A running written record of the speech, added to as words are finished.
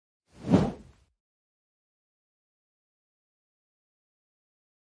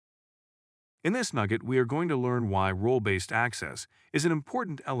In this nugget, we are going to learn why role-based access is an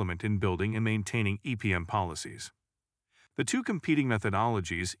important element in building and maintaining EPM policies. The two competing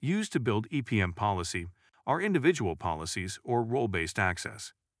methodologies used to build EPM policy are individual policies or role-based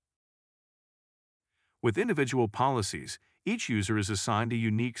access. With individual policies, each user is assigned a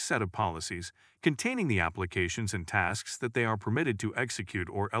unique set of policies containing the applications and tasks that they are permitted to execute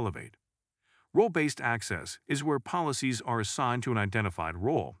or elevate. Role-based access is where policies are assigned to an identified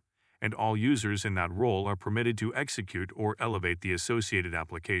role, and all users in that role are permitted to execute or elevate the associated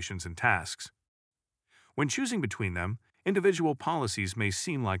applications and tasks. When choosing between them, individual policies may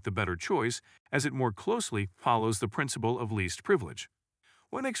seem like the better choice as it more closely follows the principle of least privilege.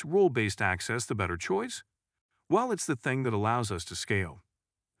 What makes role-based access the better choice? Well, it's the thing that allows us to scale.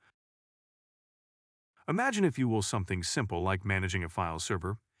 Imagine, if you will, something simple like managing a file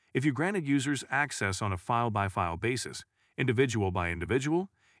server. If you granted users access on a file-by-file basis, individual by individual,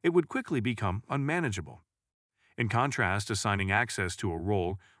 it would quickly become unmanageable. In contrast, assigning access to a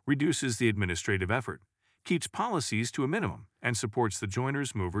role reduces the administrative effort, keeps policies to a minimum, and supports the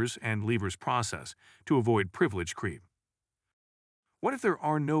joiners, movers, and leavers process to avoid privilege creep. What if there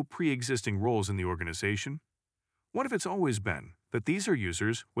are no pre-existing roles in the organization? What if it's always been that these are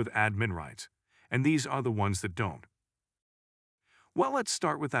users with admin rights, and these are the ones that don't? Well, let's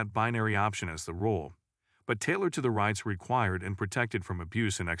start with that binary option as the role, but tailored to the rights required and protected from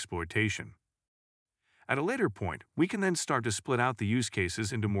abuse and exploitation. At a later point, we can then start to split out the use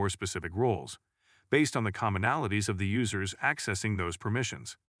cases into more specific roles, based on the commonalities of the users accessing those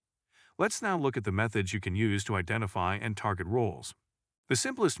permissions. Let's now look at the methods you can use to identify and target roles. The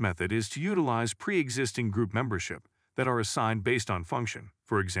simplest method is to utilize pre-existing group membership that are assigned based on function,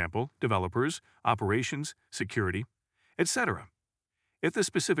 for example, developers, operations, security, etc. If the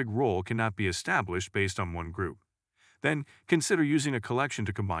specific role cannot be established based on one group, then consider using a collection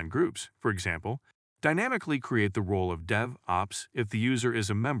to combine groups. For example, dynamically create the role of DevOps if the user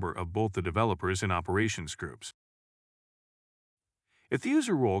is a member of both the developers and operations groups. If the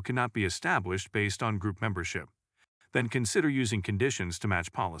user role cannot be established based on group membership, then consider using conditions to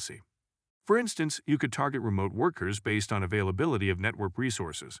match policy. For instance, you could target remote workers based on availability of network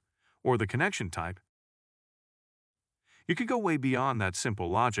resources, or the connection type. You could go way beyond that simple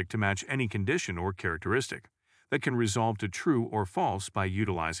logic to match any condition or characteristic that can resolve to true or false by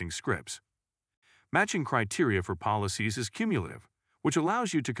utilizing scripts. Matching criteria for policies is cumulative, which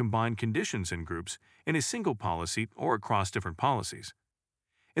allows you to combine conditions and groups in a single policy or across different policies.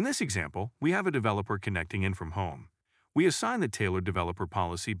 In this example, we have a developer connecting in from home. We assign the tailored developer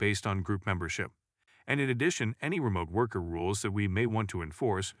policy based on group membership, and in addition, any remote worker rules that we may want to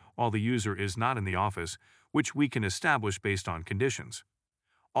enforce while the user is not in the office, which we can establish based on conditions,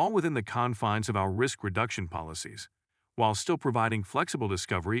 all within the confines of our risk reduction policies, while still providing flexible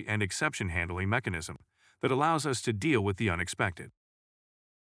discovery and exception handling mechanism that allows us to deal with the unexpected.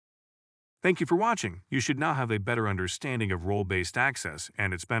 Thank you for watching. You should now have a better understanding of role-based access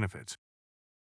and its benefits.